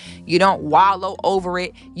yourself. You don't wallow over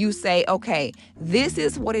it. You say, okay, this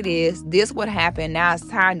is what it is. This what happened. Now it's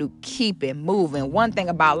time to keep it moving. One thing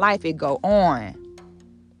about life, it go on.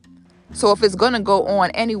 So if it's going to go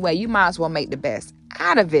on anyway, you might as well make the best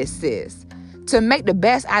out of it, sis. To make the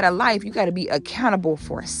best out of life, you got to be accountable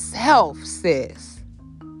for self, sis.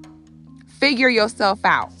 Figure yourself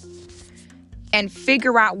out. And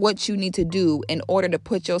figure out what you need to do in order to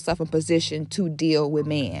put yourself in position to deal with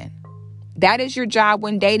men. That is your job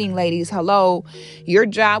when dating, ladies. Hello. Your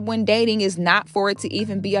job when dating is not for it to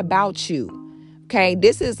even be about you. Okay.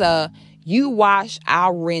 This is a you wash,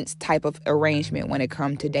 I'll rinse type of arrangement when it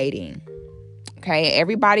comes to dating. Okay.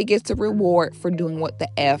 Everybody gets a reward for doing what the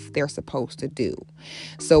F they're supposed to do.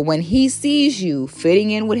 So when he sees you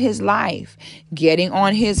fitting in with his life, getting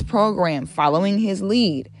on his program, following his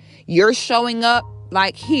lead, you're showing up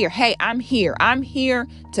like here. Hey, I'm here. I'm here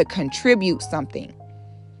to contribute something.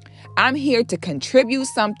 I'm here to contribute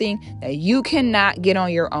something that you cannot get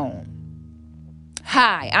on your own.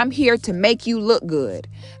 Hi, I'm here to make you look good.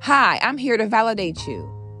 Hi, I'm here to validate you.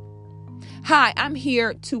 Hi, I'm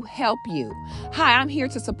here to help you. Hi, I'm here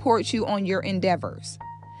to support you on your endeavors.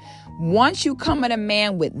 Once you come at a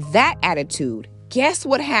man with that attitude, guess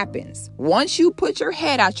what happens? Once you put your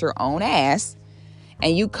head out your own ass,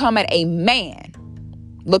 and you come at a man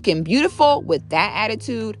looking beautiful with that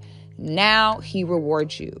attitude, now he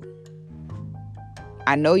rewards you.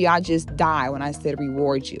 I know y'all just die when I said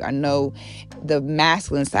reward you. I know the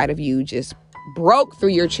masculine side of you just broke through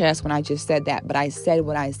your chest when I just said that, but I said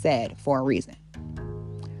what I said for a reason.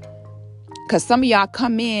 Because some of y'all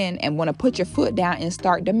come in and want to put your foot down and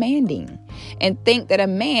start demanding and think that a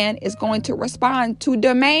man is going to respond to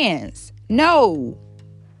demands. No.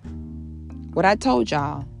 What I told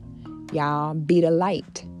y'all be the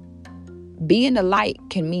light. Being the light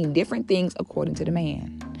can mean different things according to the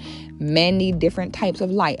man. Men need different types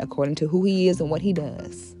of light according to who he is and what he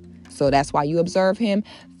does. So that's why you observe him,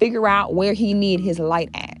 figure out where he need his light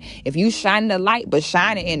at. If you shine the light, but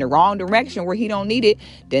shine it in the wrong direction where he don't need it,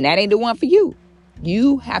 then that ain't the one for you.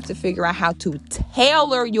 You have to figure out how to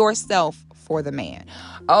tailor yourself for the man.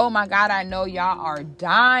 Oh my God, I know y'all are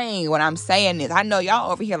dying when I'm saying this. I know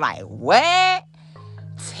y'all over here like, what?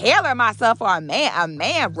 Tailor myself for a man? A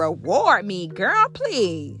man reward me, girl,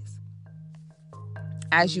 please.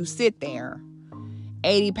 As you sit there,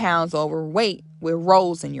 80 pounds overweight with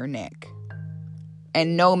rolls in your neck,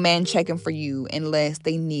 and no man checking for you unless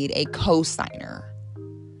they need a co-signer.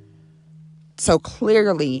 So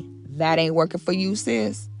clearly that ain't working for you,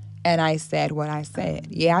 sis. And I said what I said.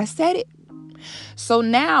 Yeah, I said it. So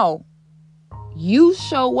now you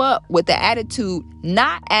show up with the attitude,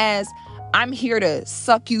 not as I'm here to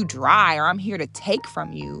suck you dry or I'm here to take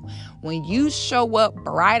from you. When you show up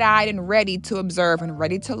bright-eyed and ready to observe and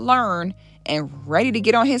ready to learn and ready to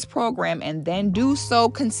get on his program, and then do so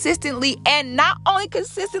consistently, and not only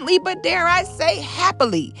consistently, but dare I say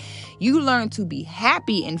happily. You learn to be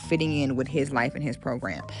happy in fitting in with his life and his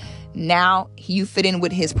program. Now you fit in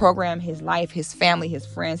with his program, his life, his family, his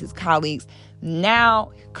friends, his colleagues.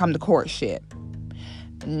 Now come the courtship.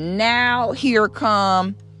 Now here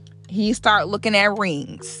come, he start looking at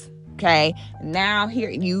rings. Okay. Now here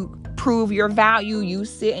you prove your value. You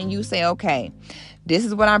sit and you say, okay, this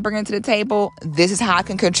is what I'm bringing to the table. This is how I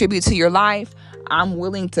can contribute to your life. I'm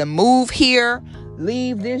willing to move here,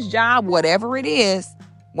 leave this job, whatever it is.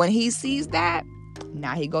 When he sees that,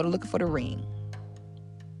 now he go to looking for the ring.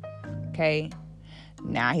 Okay.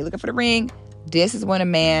 Now he looking for the ring. This is when a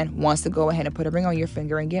man wants to go ahead and put a ring on your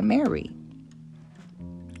finger and get married.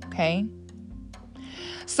 Okay.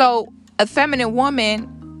 So a feminine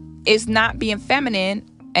woman is not being feminine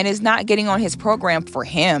and is not getting on his program for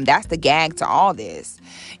him. That's the gag to all this.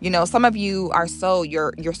 You know, some of you are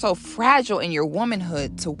you're so fragile in your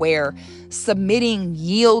womanhood to where submitting,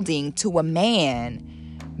 yielding to a man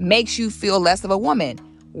makes you feel less of a woman.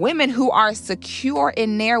 Women who are secure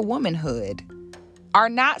in their womanhood are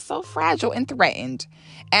not so fragile and threatened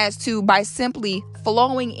as to, by simply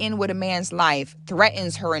flowing in with a man's life,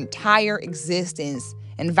 threatens her entire existence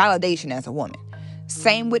and validation as a woman.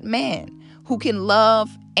 Same with men who can love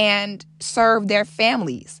and serve their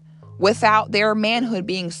families without their manhood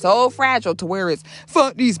being so fragile to where it's,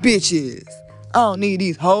 fuck these bitches, I don't need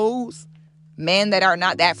these hoes. Men that are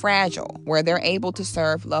not that fragile, where they're able to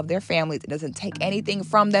serve, love their families. It doesn't take anything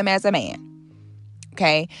from them as a man.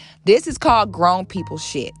 Okay? This is called grown people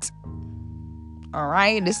shit. All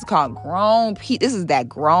right? This is called this is that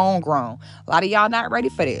grown. A lot of y'all not ready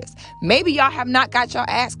for this. Maybe y'all have not got your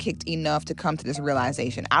ass kicked enough to come to this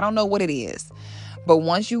realization. I don't know what it is. But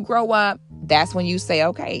once you grow up, that's when you say,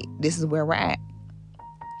 okay, this is where we're at.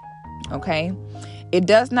 Okay? It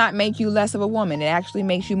does not make you less of a woman. It actually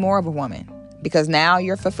makes you more of a woman. Because now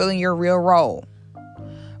you're fulfilling your real role.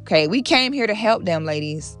 Okay, we came here to help them,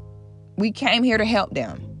 ladies. We came here to help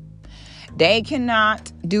them. They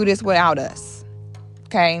cannot do this without us.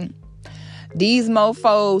 Okay? These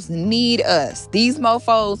mofos need us. These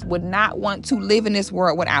mofos would not want to live in this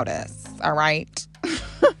world without us. All right?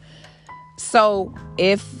 So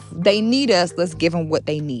if they need us, let's give them what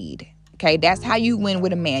they need. Okay? That's how you win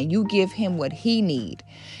with a man. You give him what he need.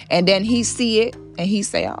 And then he see it and he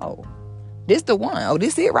say, oh, this the one. Oh,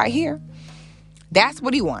 this it right here. That's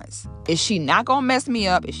what he wants. Is she not going to mess me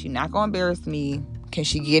up? Is she not going to embarrass me? Can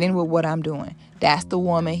she get in with what I'm doing? That's the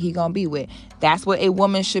woman he going to be with. That's what a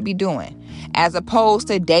woman should be doing. As opposed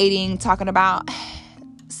to dating, talking about,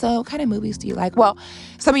 so what kind of movies do you like? Well,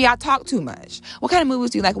 some of y'all talk too much. What kind of movies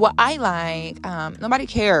do you like? Well, I like, nobody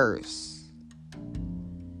cares.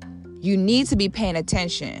 You need to be paying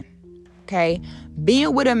attention. Okay?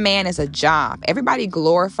 Being with a man is a job. Everybody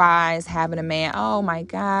glorifies having a man. Oh my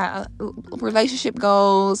God, relationship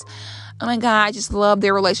goals. Oh my God, I just love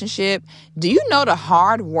their relationship. Do you know the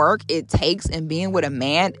hard work it takes in being with a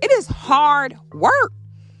man? It is hard work.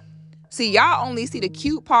 See, y'all only see the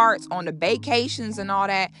cute parts on the vacations and all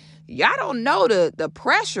that. Y'all don't know the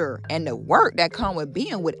pressure and the work that come with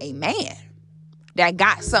being with a man that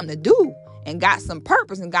got something to do and got some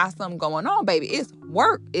purpose and got something going on, baby. It's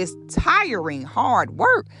work. It's tiring, hard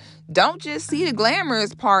work. Don't just see the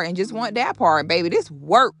glamorous part and just want that part, baby. This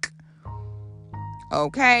work.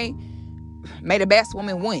 Okay? May the best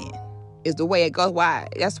woman win is the way it goes. Why?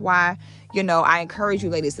 That's why I encourage you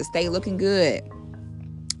ladies to stay looking good.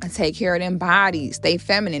 Take care of them bodies. Stay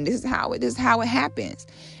feminine. This is how it happens.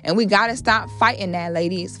 And we got to stop fighting that,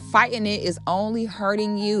 ladies. Fighting it is only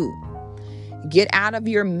hurting you. Get out of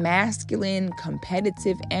your masculine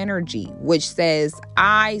competitive energy, which says,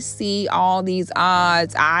 I see all these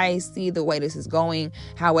odds. I see the way this is going.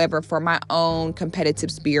 However, for my own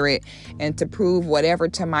competitive spirit and to prove whatever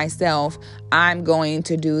to myself, I'm going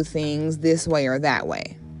to do things this way or that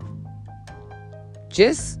way.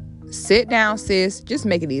 Just sit down, sis. Just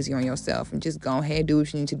make it easy on yourself and just go ahead and do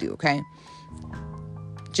what you need to do, okay?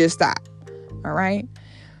 Just stop. All right?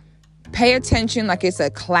 Pay attention like it's a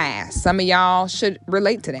class. Some of y'all should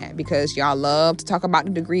relate to that because y'all love to talk about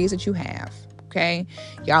the degrees that you have, okay?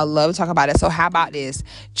 Y'all love to talk about it. So how about this?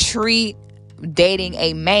 Treat dating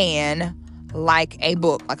a man like a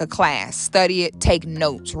book, like a class. Study it, take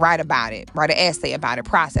notes, write about it, write an essay about it,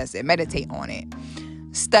 process it, meditate on it,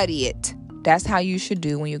 study it. That's how you should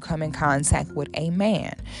do when you come in contact with a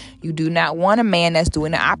man. You do not want a man that's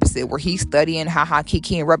doing the opposite, where he's studying ha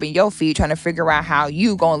kiki and rubbing your feet, trying to figure out how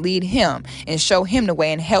you gonna lead him and show him the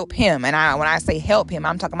way and help him. And when I say help him,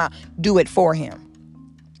 I'm talking about do it for him.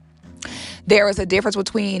 There is a difference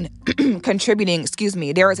between contributing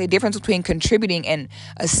and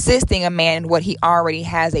assisting a man in what he already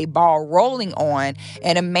has a ball rolling on,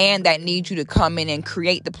 and a man that needs you to come in and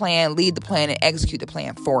create the plan, lead the plan, and execute the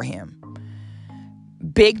plan for him.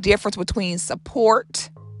 Big difference between support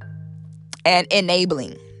and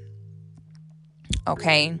enabling.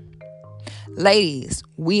 Okay? Ladies,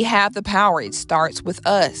 we have the power. It starts with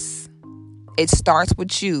us. It starts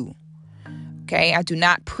with you. Okay? I do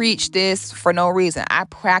not preach this for no reason. I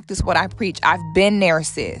practice what I preach. I've been there,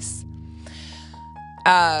 sis.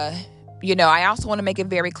 I also want to make it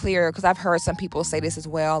very clear, because I've heard some people say this as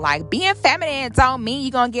well, like, being feminine don't mean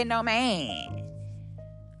you're going to get no man.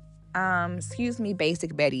 Excuse me,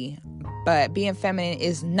 Basic Betty, but being feminine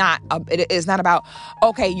is not about,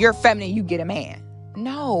 okay, you're feminine, you get a man.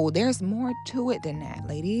 No, there's more to it than that,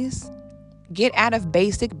 ladies. Get out of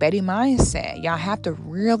Basic Betty mindset. Y'all have to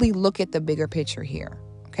really look at the bigger picture here,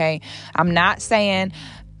 okay? I'm not saying,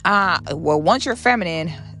 once you're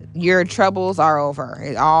feminine, your troubles are over.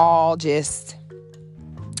 It all just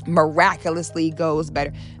miraculously goes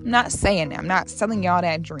better. I'm not saying that. I'm not selling y'all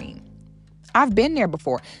that dream. I've been there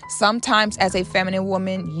before. Sometimes as a feminine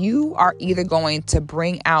woman, you are either going to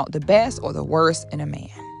bring out the best or the worst in a man.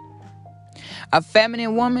 A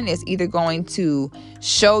feminine woman is either going to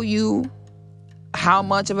show you how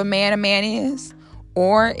much of a man is,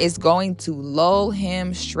 or is going to lull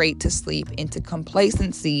him straight to sleep into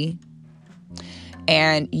complacency,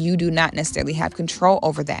 and you do not necessarily have control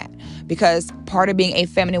over that, because part of being a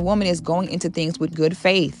feminine woman is going into things with good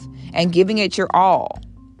faith and giving it your all.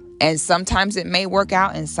 And sometimes it may work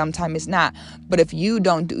out and sometimes it's not. But if you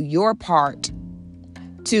don't do your part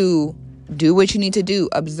to do what you need to do,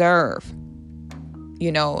 observe,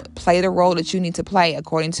 play the role that you need to play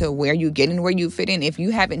according to where you get in, where you fit in. If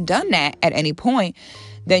you haven't done that at any point,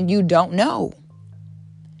 then you don't know.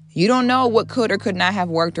 You don't know what could or could not have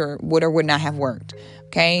worked, or would or would not have worked.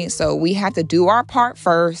 Okay, so we have to do our part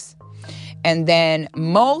first. And then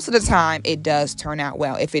most of the time it does turn out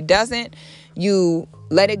well. If it doesn't, you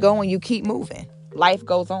let it go and you keep moving. Life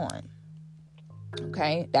goes on.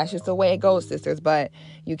 Okay, that's just the way it goes, sisters. But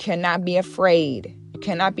you cannot be afraid. You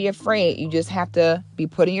cannot be afraid. You just have to be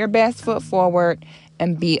putting your best foot forward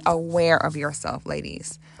and be aware of yourself,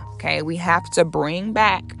 ladies. Okay, we have to bring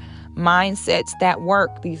back mindsets that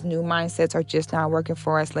work. These new mindsets are just not working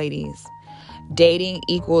for us, ladies. Dating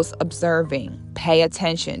equals observing. Pay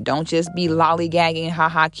attention. Don't just be lollygagging,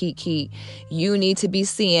 ha kiki. You need to be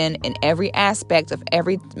seeing in every aspect of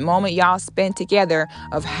every moment y'all spend together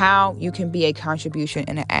of how you can be a contribution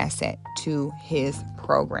and an asset to his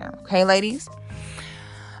program. Okay, ladies?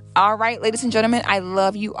 All right, ladies and gentlemen, I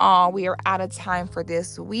love you all. We are out of time for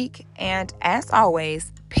this week. And as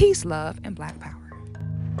always, peace, love, and Black power.